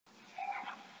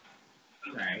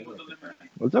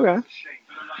It's okay.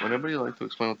 Would anybody like to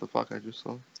explain what the fuck I just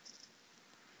saw?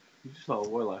 You just saw a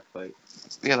Warlock fight.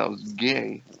 Yeah, that was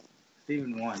gay.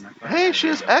 Steven won. Hey, she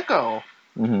has Ekko.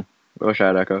 I wish I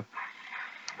had Ekko.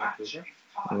 It's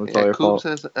all Yeah, your Coop fault.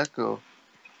 says Ekko.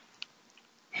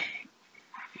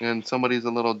 And somebody's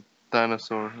a little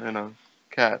dinosaur and a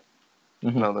cat.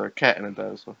 No, they're a cat and a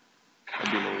dinosaur.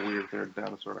 That'd be a little weird if they're a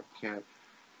dinosaur and a cat.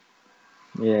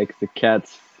 Yeah, because the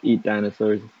cats eat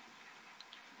dinosaurs.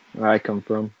 Where I come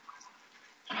from.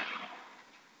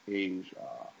 Asia.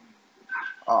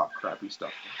 Oh, crappy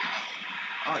stuff.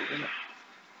 Oh, you're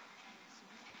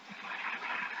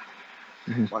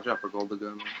not. Watch out for Gold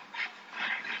Gun.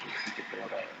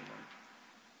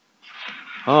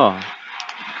 Oh.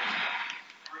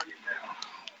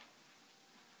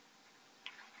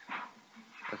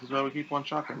 This is why we keep one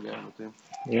shotgun going with him.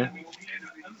 Yeah.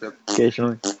 Yep.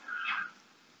 Occasionally.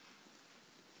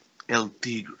 El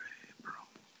Tigre, bro.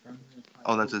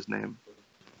 Oh, that's his name.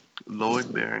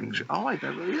 Lloyd Bearing. Oh, wait,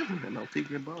 that really is his name. El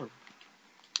Tigre, bro.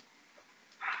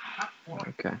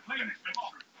 Okay.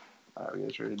 Alright, we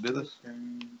guys ready to do this?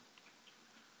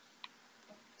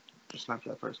 Just snap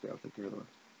that first guy. I'll take care of the rest.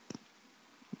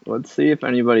 Let's see if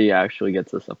anybody actually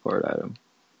gets a support item.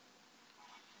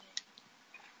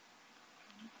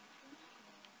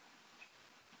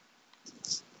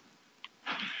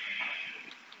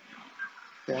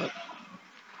 Damn it.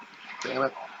 Damn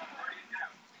it.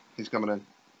 He's coming in.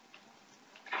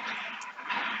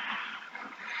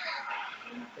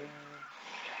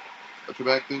 Got your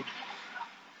back, dude?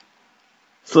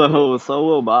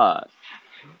 Solo bot.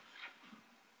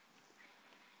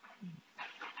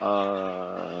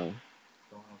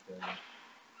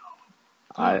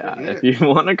 If you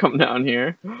want to come down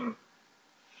here.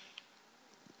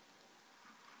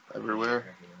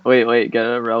 Everywhere. Wait, get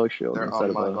a relic shield They're instead on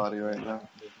of my a. body right now.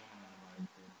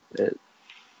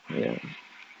 Yeah.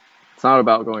 It's not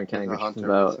about going There's tank, a it's just hunter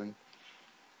about missing.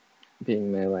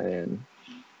 being melee and.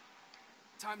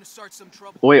 Time to start some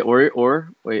trouble. Wait. You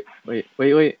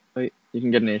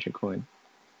can get an ancient coin.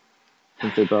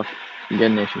 Since they buff, you can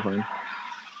get an ancient coin.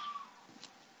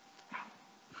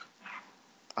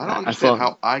 I don't understand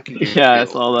how I can get Yeah, killed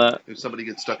I saw that. if somebody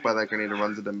gets stuck by that grenade and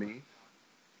runs into me.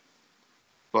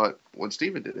 But when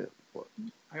Steven did it, what?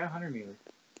 I got 100 meters.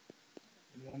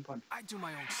 In one punch. I do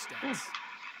my own stats.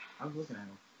 I was looking at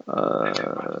him.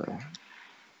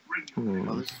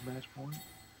 Oh, this is match point?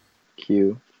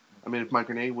 Q. I mean, if my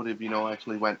grenade would have,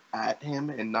 actually went at him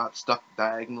and not stuck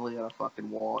diagonally on a fucking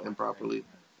wall improperly.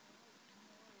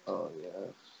 Oh, yeah.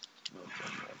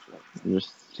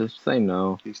 Just say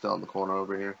no. He's still in the corner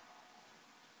over here.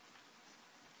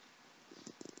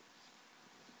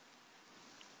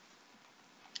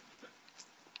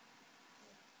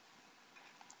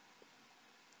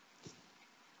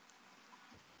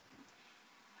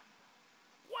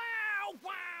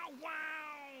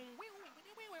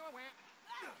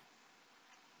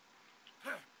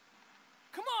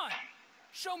 Come on!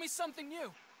 Show me something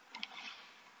new.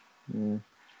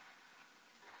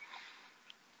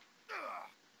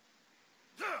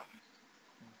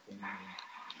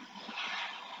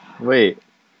 Wait.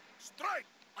 Strike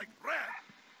like rat.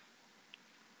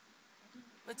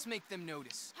 Let's make them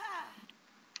notice.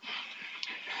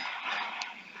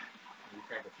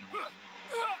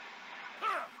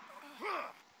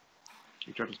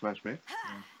 You tried to smash me?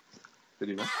 Did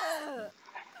he not?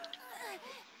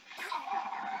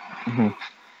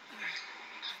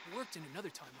 Worked in another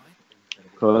timeline.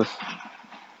 Close.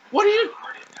 What are you?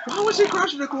 Why was he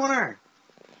crouching in the corner?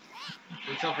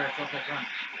 It's over, run.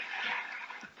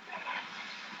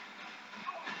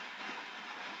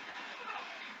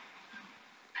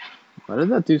 Why did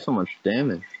that do so much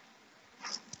damage?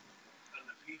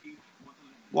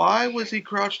 Why was he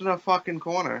crouched in a fucking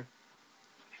corner?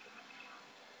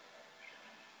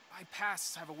 My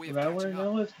pasts have a way of What I want to catching up.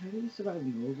 know is how did he survive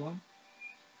the old one?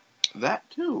 That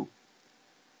too.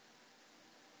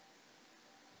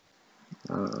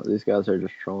 These guys are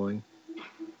just trolling.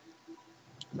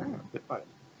 Nah, bit by it.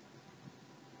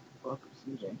 Fuck,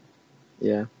 CJ.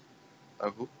 Yeah, Oh,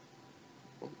 who?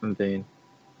 I'm Vayne.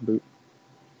 Boop.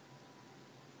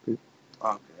 Boop.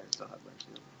 Oh, okay, I still have that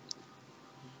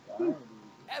shield.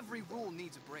 Every rule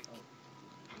needs a break.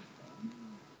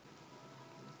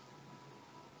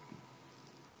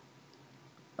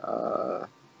 I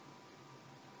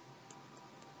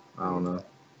don't know.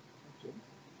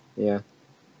 Yeah.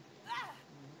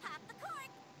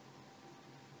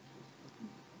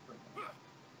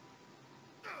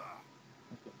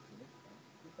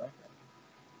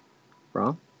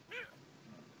 Bro?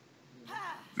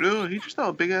 Dude, he just threw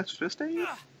a big ass fist at you?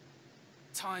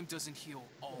 Time doesn't heal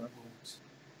all wounds.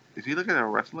 Is he looking at a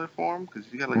wrestler form? Because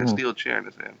he got like a steel chair in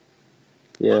his hand.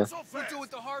 Yeah. We'll do it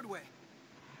the hard way.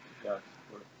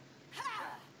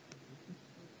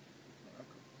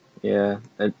 Yeah.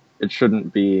 It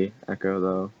shouldn't be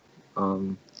Ekko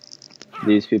though.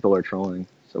 These people are trolling,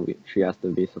 so she has to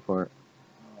be support.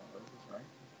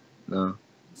 No,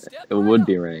 Step it right would up.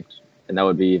 be ranked, and that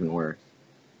would be even worse.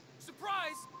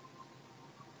 Surprise!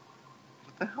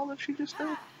 What the hell did she just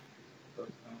do?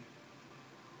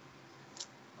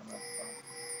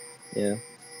 Yeah.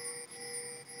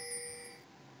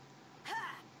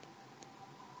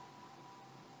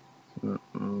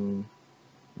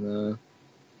 No.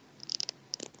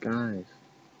 Guys.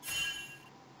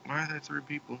 Why are there 3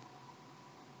 people?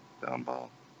 Down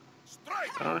ball.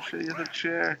 Oh shit, he has a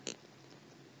chair.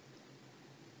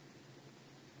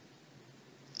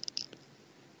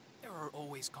 There are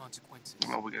always consequences.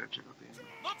 Oh, we gotta check out the end.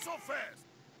 Not so fast!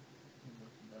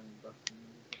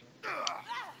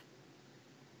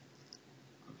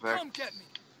 Vex. Come get me.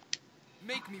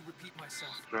 Make me repeat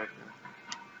myself. Striker.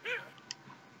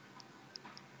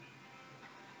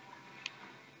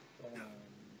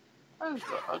 That is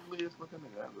the ugliest looking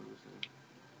thing I've ever seen.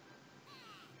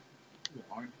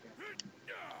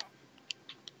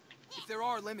 If there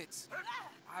are limits,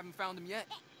 I haven't found them yet.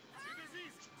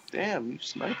 Damn, you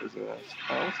sniped his ass.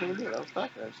 I was gonna do it. I was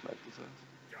that guy sniped his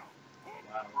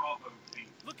ass.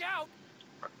 Look out!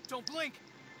 Don't blink.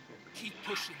 Keep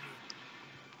pushing me.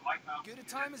 Good a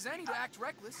time as any to act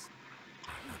reckless.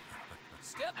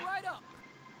 Step right up.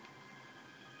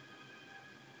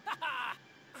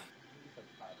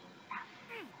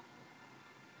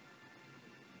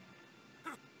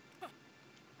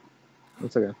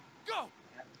 It's okay. Go!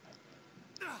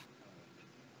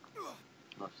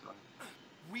 No, sorry.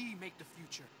 We make the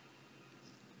future.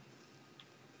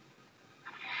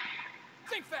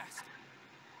 Think fast.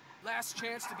 Last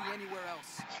chance to be anywhere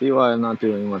else. See why I'm not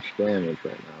doing much damage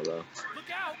right now, though. Look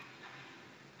out!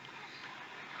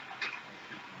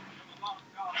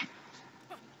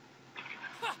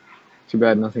 Too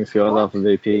bad nothing scales off of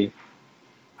AP.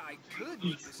 I could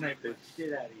make this Snipe the reckless.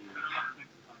 shit out of you.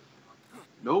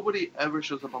 Nobody ever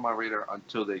shows up on my radar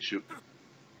until they shoot me.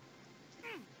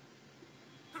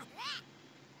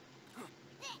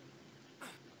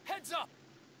 Heads up!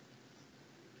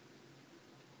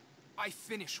 I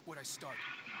finish what I start.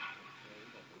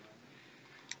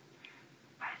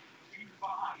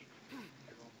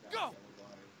 Go!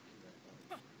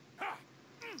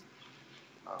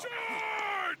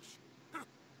 Charge!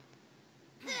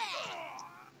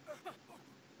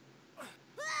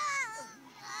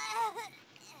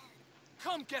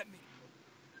 Come get me.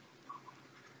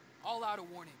 All out of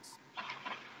warnings.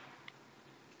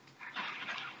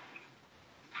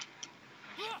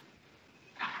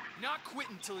 Not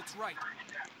quitting till it's right.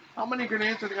 How many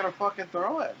grenades are they gonna fucking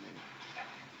throw at me?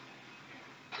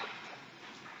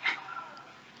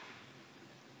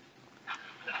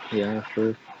 Yeah,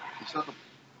 true. It's not the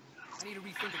I need to rethink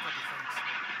a couple things.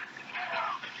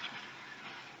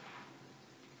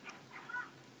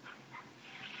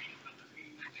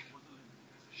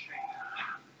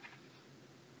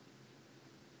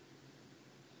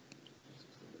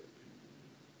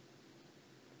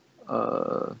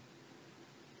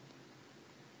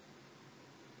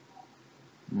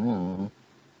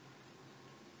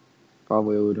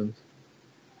 Probably Ludens.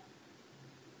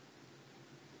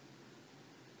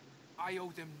 I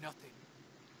owe them nothing.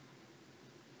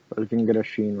 But we can get a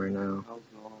Sheen right now. hell's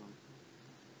going on?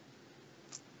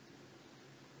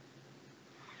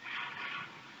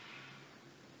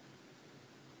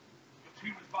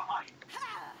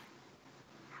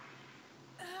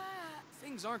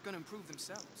 Things aren't gonna improve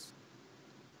themselves.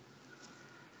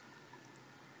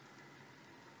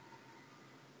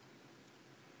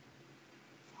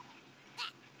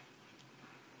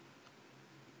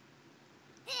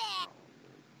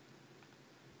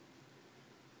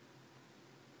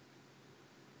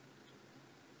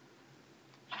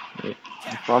 Yeah.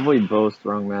 Probably both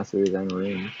Strong Masters and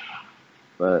Rings.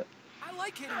 But I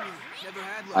like hitting you. Never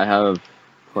had luck. I have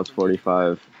plus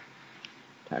 45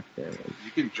 attack damage.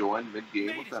 You can join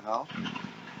mid-game, what the hell? I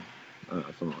don't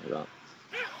know, something like that.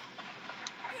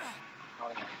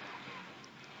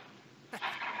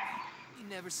 You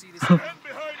never see this. Stand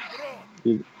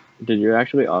behind, Did you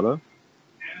actually auto?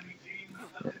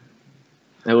 Yeah.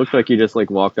 It looked like you just like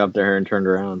walked up to her and turned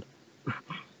around.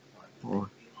 Oh.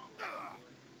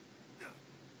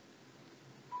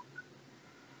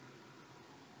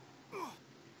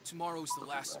 Tomorrow's the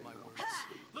last of my words.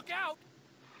 Look out!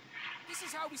 This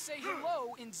is how we say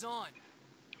hello in Zon.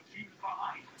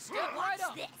 Step right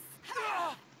up.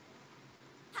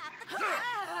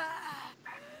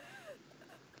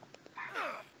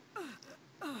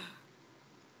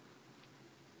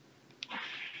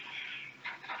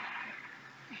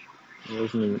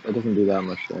 It doesn't do that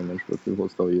much damage, but people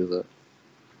still use it.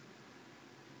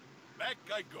 Back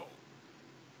I go.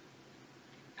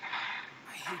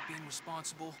 I hate being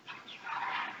responsible.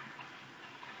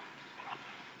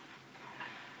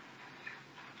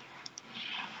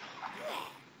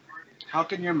 How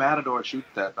can your Matador shoot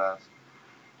that fast?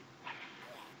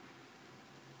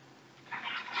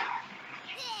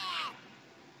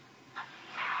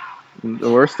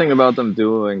 The worst thing about them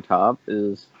dueling top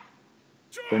is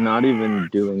they're not even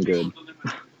doing good.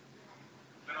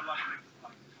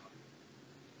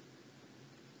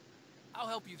 I'll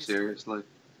help you this Seriously? time.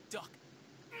 Duck.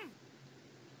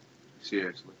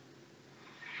 Seriously.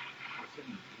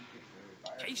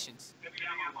 Patience.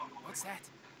 What's that?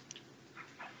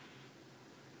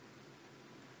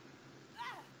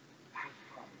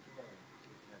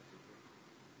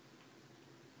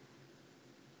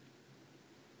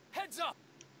 Heads up.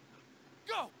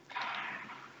 Go.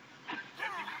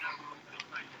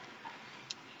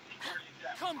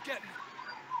 Come get me.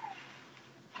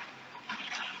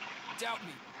 Doubt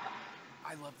me.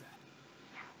 I love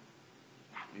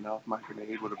that. You know, if my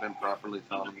grenade would have been properly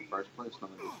thrown in the first place,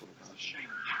 none of this would have happened.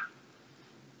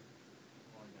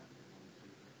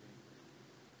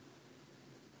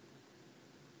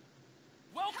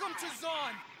 Welcome to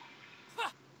Zon.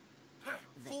 Ha!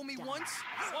 Fool me once,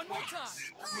 one more time.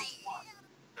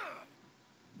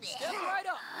 Step right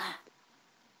up.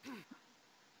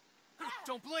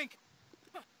 Don't blink.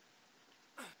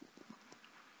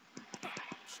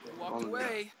 Should've walked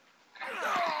away.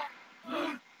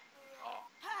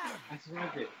 I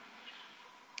survived it.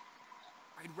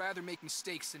 I'd rather make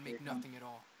mistakes than make nothing at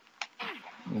all.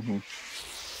 Mm-hmm.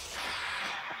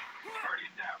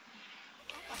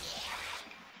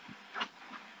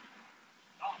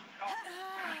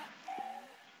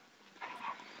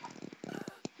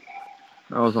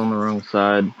 I was on the wrong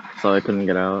side, so I couldn't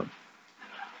get out.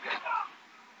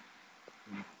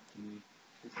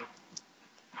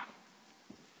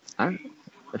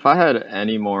 If I had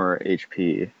any more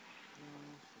HP,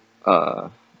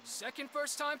 Second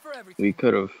first time for everything. we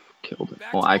could have killed him.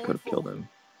 Back Well, to I going could have killed forward. him.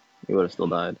 He would have still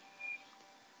died.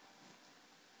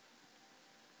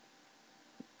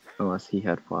 Unless he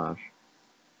had flash.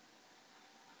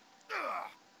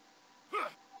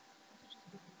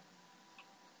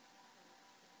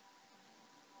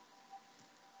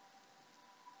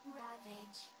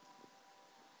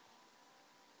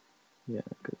 Yeah,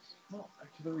 because No,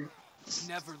 actually,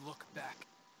 Never look back.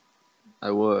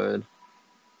 I would.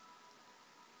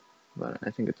 But I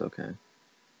think it's okay.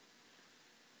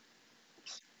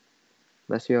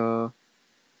 Bless you.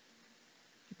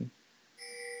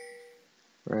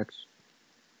 Rex.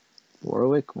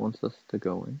 Warwick wants us to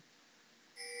go in.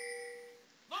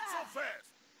 Not so fast.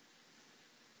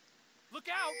 Look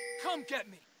out! Come get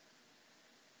me.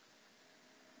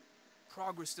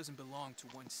 Progress doesn't belong to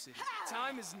one city.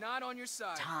 Time is not on your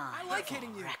side. I like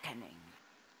hitting you. Reckoning.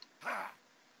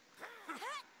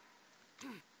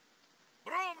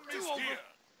 Brom is here.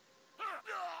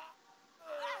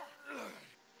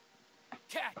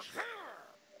 Catch.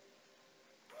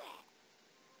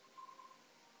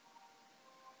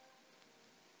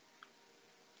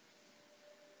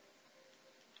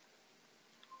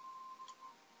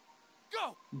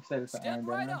 Go. you said it's an Step Iron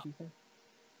right Diamond, up. you said?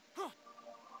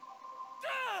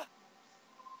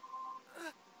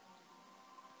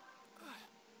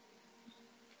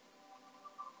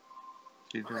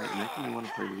 You're making me want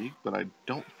to play League, but I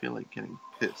don't feel like getting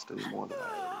pissed anymore than I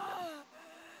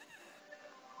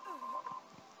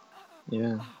already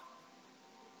am. Yeah.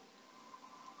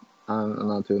 I'm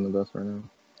not doing the best right now.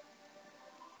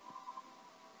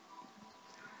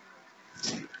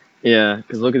 Yeah,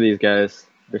 because look at these guys.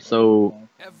 They're so...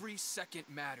 Every second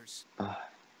matters.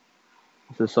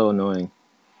 This is so annoying.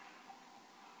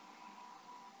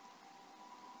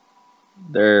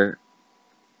 They're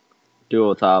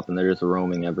dual top and they're just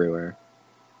roaming everywhere.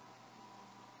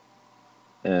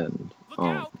 And Look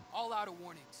out! All out of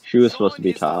warnings. she was supposed to Zon be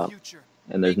is the top, future.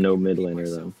 and there's Make no me mid repeat laner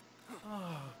myself. then.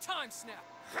 Time snap.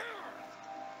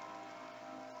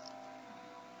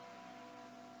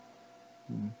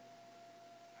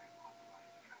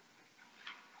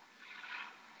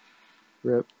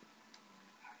 Rip.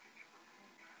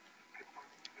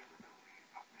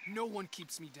 No one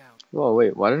keeps me down. Oh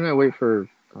wait, why didn't I wait for...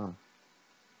 Oh.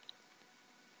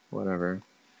 Whatever.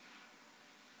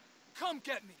 Come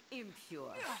get me.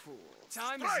 Impure fool.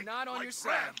 Time is not on your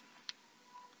side.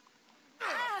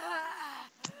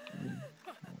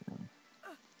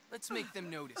 Let's make them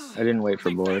notice. I didn't wait for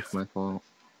Think board. fast. My fault.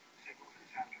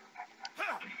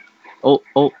 Oh,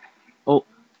 oh, oh.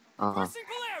 Reversing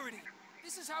polarity.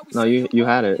 This is how we No, say you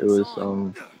had hello it. It in was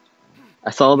Zon. I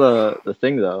saw the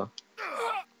thing though.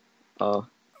 Oh.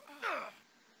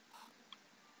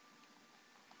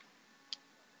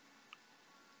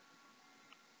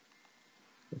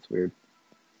 That's weird.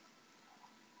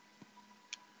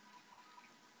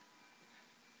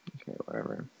 Okay,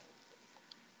 whatever.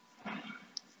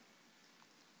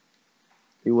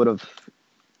 You would have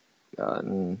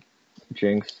gotten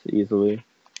Jinx easily.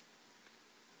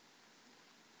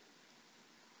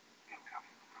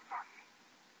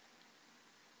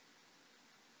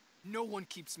 No one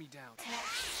keeps me down.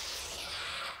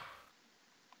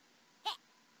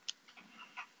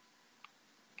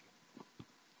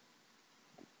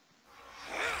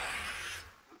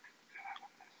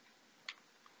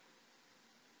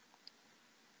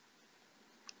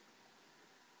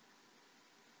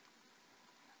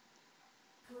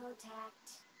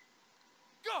 Protect.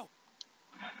 Go!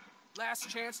 Last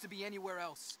chance to be anywhere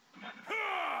else.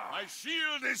 My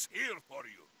shield is here for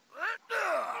you.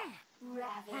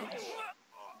 Ravage.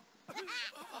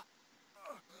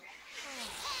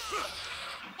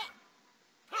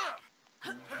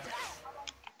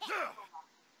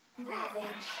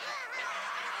 Ravage.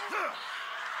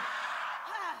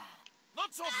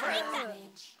 Not so fast.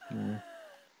 Ravage.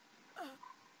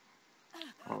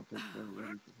 I don't think they're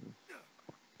ready for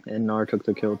this. And Nar took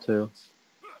the kill too.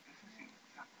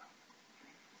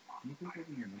 Can you please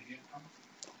open your media?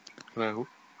 Can I hope?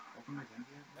 Open your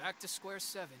media? Back to square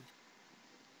 7.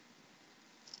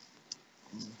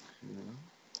 Tell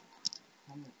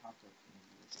me what pops up.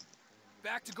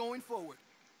 Back to going forward.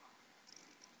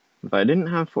 If I didn't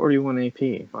have 41 AP,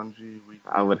 Bungie, we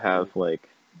I would have like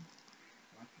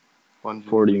Bungie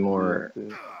 40 weekly more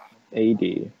update.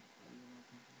 AD,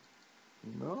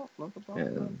 No, not about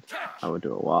and Catch! I would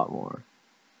do a lot more.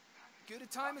 Good a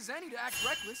time as any to act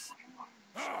reckless.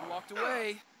 Should've walked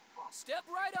away. Step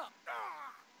right up.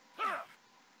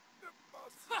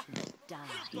 Die.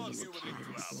 Thought you were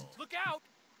in trouble. Look out!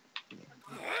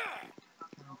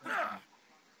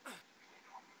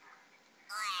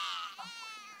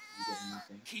 You get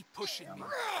anything? Keep pushing me.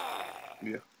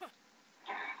 Yeah.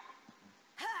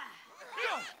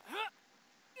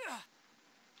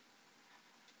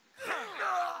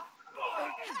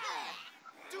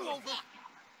 Do over.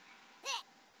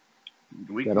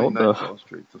 Weekly old, night though. call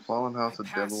streaks. The Fallen House My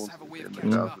of passes Devils have a way of and the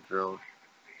catching House up. of Gerald.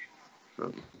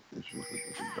 So it's just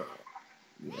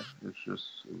yeah, it's just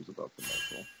it was about the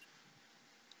nightfall.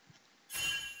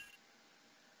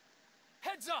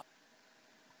 Heads up!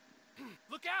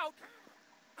 Look out!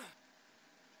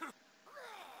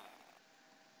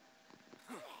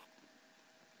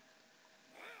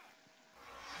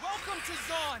 Welcome to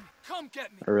Zon! Come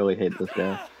get me! I really hate this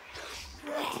guy.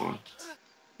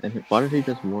 And why did he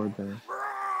just ward there?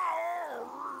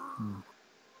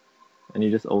 And he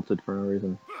just ulted for no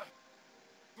reason.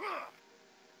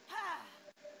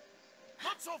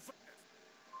 Not so fast.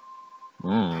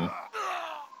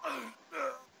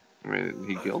 I mean,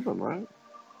 he killed him, right?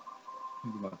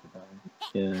 He's about to die.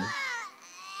 Yeah.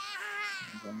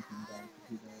 Run,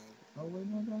 he goes, oh wait,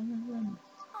 no, run.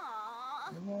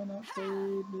 No, not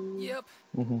baby. Yep,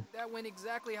 Mm-hmm. that went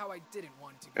exactly how I didn't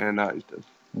want it to go. And now he's dead.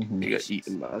 Mm-hmm. He got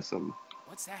eaten by some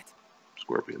What's that?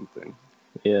 scorpion thing.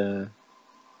 Yeah.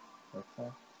 That's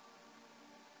all.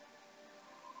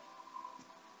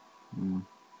 Mm.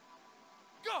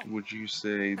 Go! Would you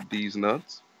say these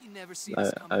nuts? You never see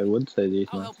this coming. I would say these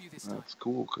I'll ones. help you this time. That's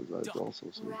cool because I'd Duck. also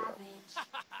say that. Ravage.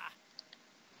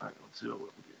 Alright, let's see what we're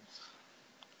up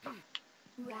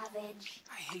against. Ravage.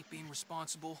 I hate being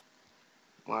responsible.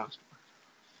 Last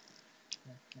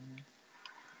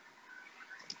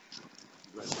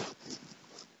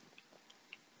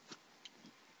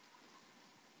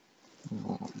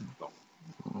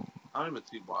I don't even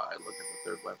see why I look at the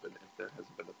third weapon if there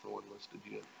hasn't been a thorn listed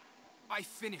yet. I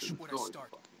finish what I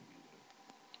start.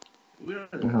 We don't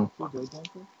even know.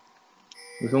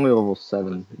 It's only level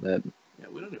 7 that Yeah,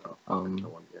 we don't even know fucking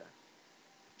thorn yet.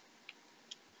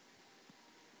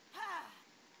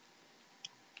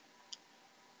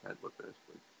 I'd look at this,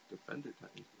 like, defender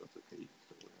times, that's okay, you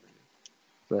can still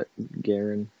win it. that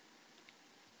Garen.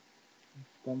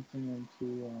 Dumping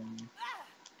into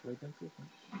vacancy.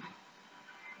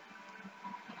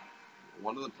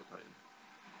 One of them's a titan.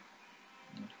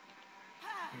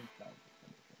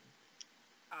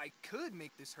 I could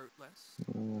make this hurt less.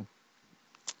 Mm.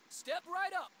 Step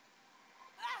right up.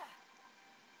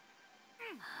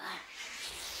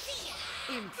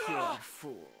 Impure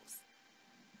fools.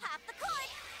 Half the court.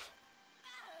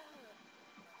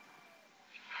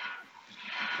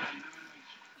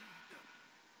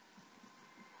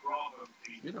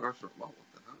 Universal remote, what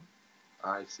the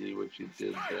hell? I see what you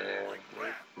did there.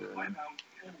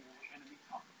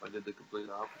 I did the complete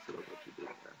opposite of what you did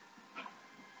there.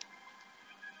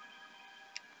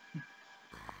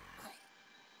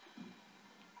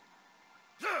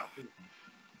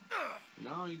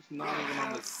 No, he's not even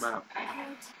on this map.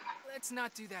 Let's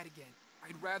not do that again.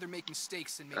 I'd rather make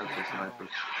mistakes than make That's the nothing at all. sniper.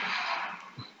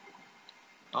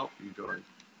 Oh, you joined.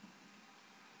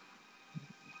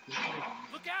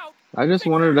 Look out! I just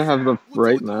wanted to have the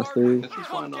right masters. This is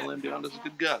fine, I'll land down. This is a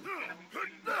good gun.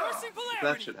 Reversing If that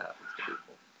polarity. shit happens to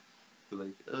people. They're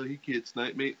like, oh, he can't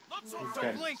snipe me. He's Don't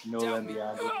got blink. no Doubt me.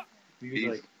 Leviathan. He's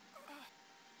He's- like,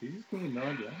 did you just give me no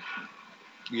idea?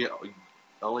 Yeah,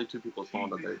 only 2 people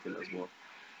spawned on 13 as well.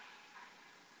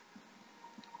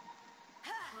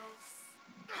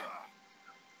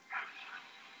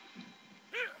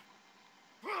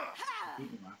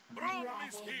 Beat me last time. Problem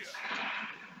is here.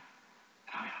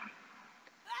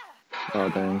 Oh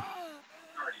dang.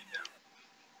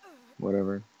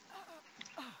 Whatever.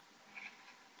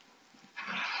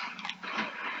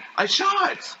 I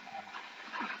shot!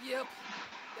 Yep.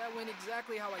 That went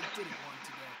exactly how I didn't want it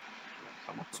to go.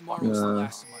 Someone Tomorrow's the Yeah.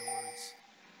 last of my worries.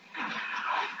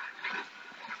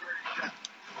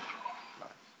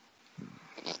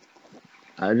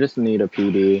 I just need a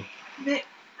PD.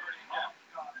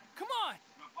 Come on!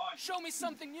 Show me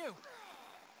something new.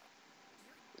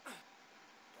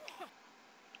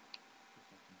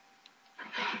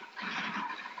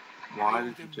 Why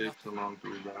did you take so long to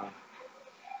revive?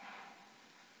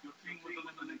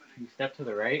 You stepped to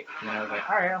the right, and I was like,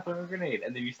 alright, I'll throw a grenade.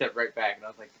 And then you stepped right back, and I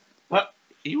was like, What?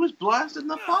 He was blasting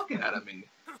the fuck out of me.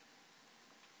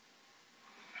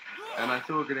 And I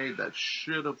threw a grenade that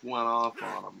should have went off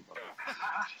on him, but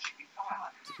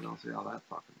you don't see how that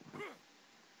fucking went.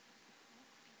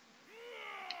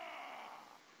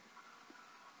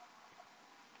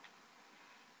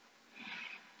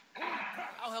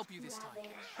 I'll help you this time.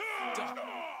 Duck.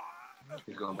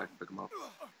 He's going back to pick him up.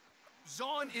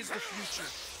 Zon is the future.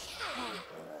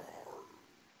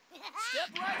 Step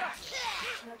right up.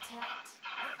 Protect.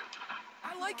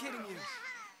 I like hitting you.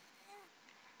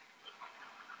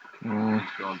 He's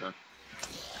going back.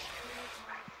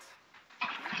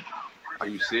 Are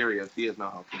you serious? He has no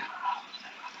help.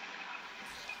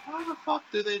 How the fuck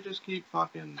do they just keep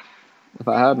fucking... If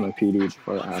I had my PD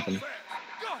before that happened.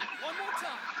 Go! One more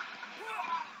time.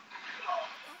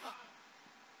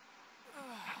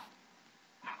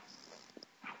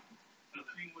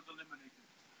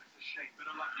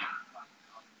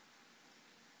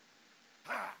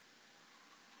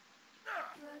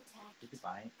 Protect. did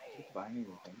you buy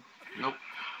anything? Nope.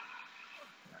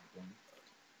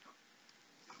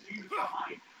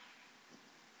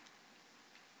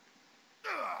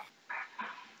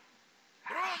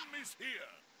 Problem is here.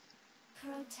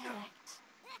 Protect.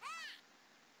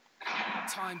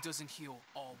 Time doesn't heal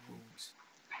all wounds.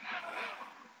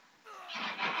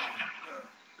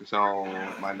 So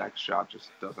my next shot just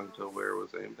doesn't go where it was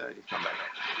aimed at. He's coming back up.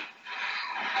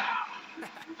 You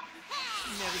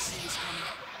never see this coming.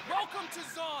 Welcome to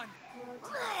Zon!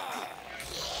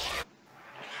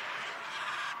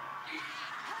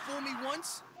 Fool me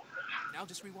once, now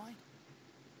just rewind.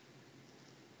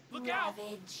 Look out!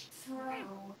 Ravage.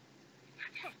 Throw.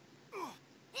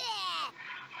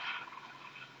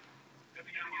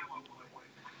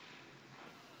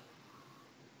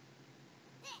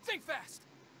 Think fast!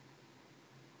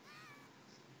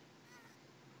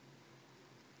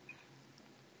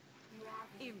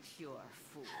 Impure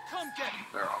fool. Come get me!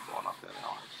 They're all going up there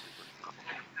now.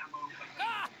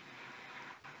 Ah!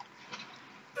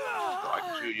 So I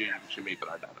can shoot you, you can shoot me, but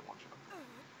I died in one shot.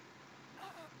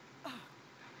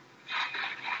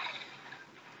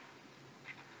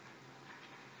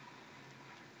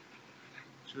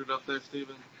 Shoot up there,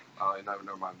 Steven. Oh,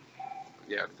 never mind.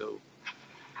 Yeah, go.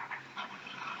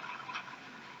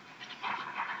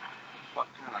 What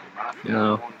kind of map?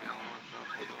 No. Yeah,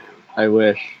 I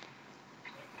wish.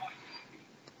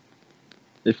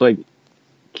 If like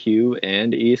Q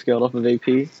and E scaled off of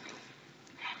AP,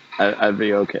 I'd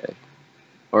be okay.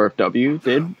 Or if W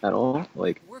did at all,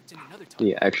 like Worked in another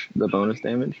time. the bonus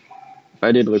damage. If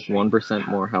I did like 1%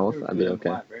 more health, I'd be okay.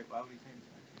 Why would he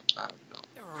say that? I don't know.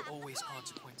 There are always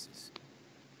consequences.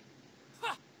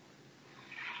 Ha!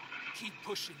 Keep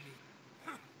pushing me.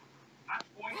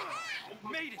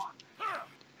 Made it!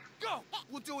 Go!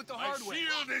 We'll do it the My hard way.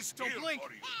 shield is Don't here blink.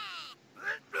 for you.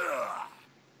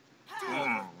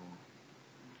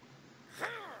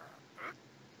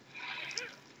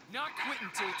 Not quitting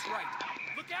till it's right.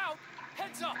 Look out!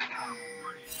 Heads up!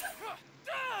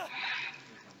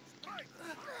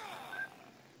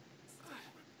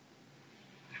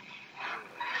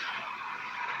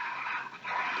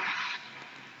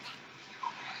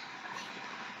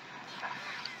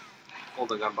 Hold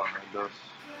the gun behind us.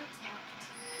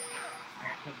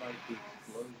 I could like the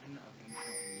explosion of him killing you.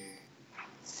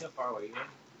 See how far away you are?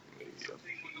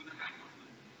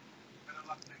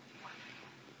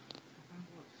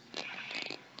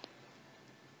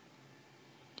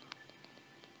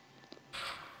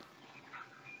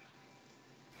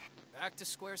 Back to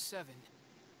square 7.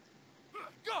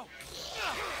 Go!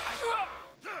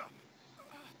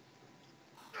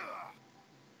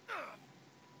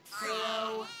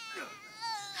 Slow.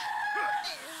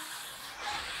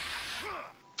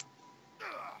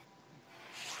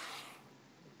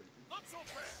 Not so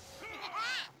fast.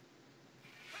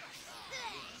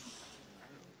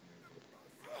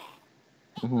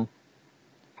 Mm-hmm.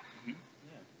 Yeah.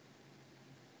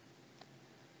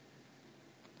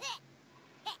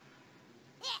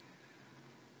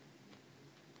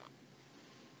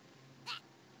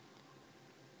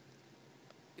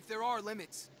 If there are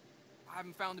limits, I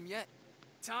haven't found them yet.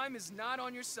 Time is not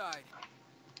on your side.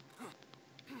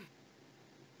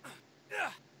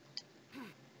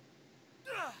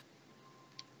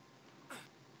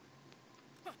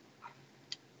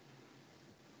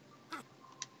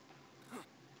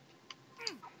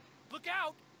 Look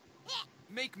out!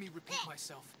 Make me repeat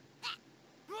myself.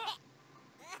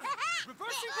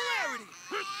 Reversing polarity!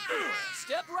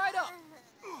 Step right up!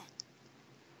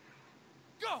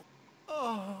 Go!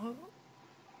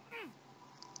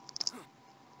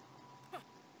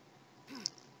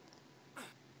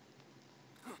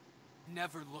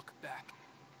 Never look back.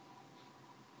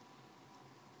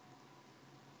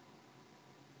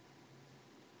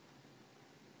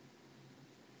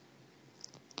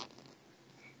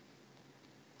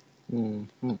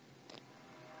 Mm-hmm.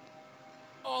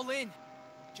 All in.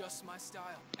 Just my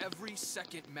style. Every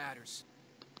second matters.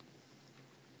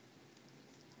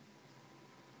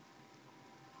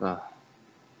 If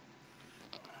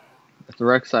the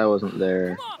Rek'Sai wasn't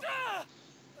there, Come on!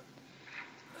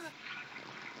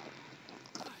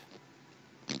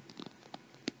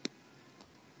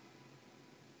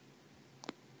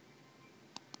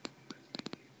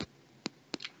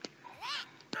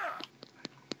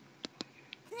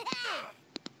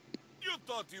 You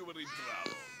thought you were in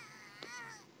trouble.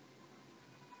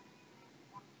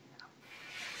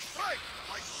 Strike,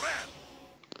 my friend!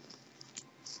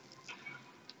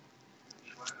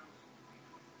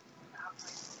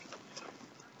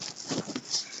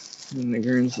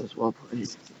 Niggerns was well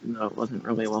played. No, it wasn't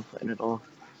really well played at all.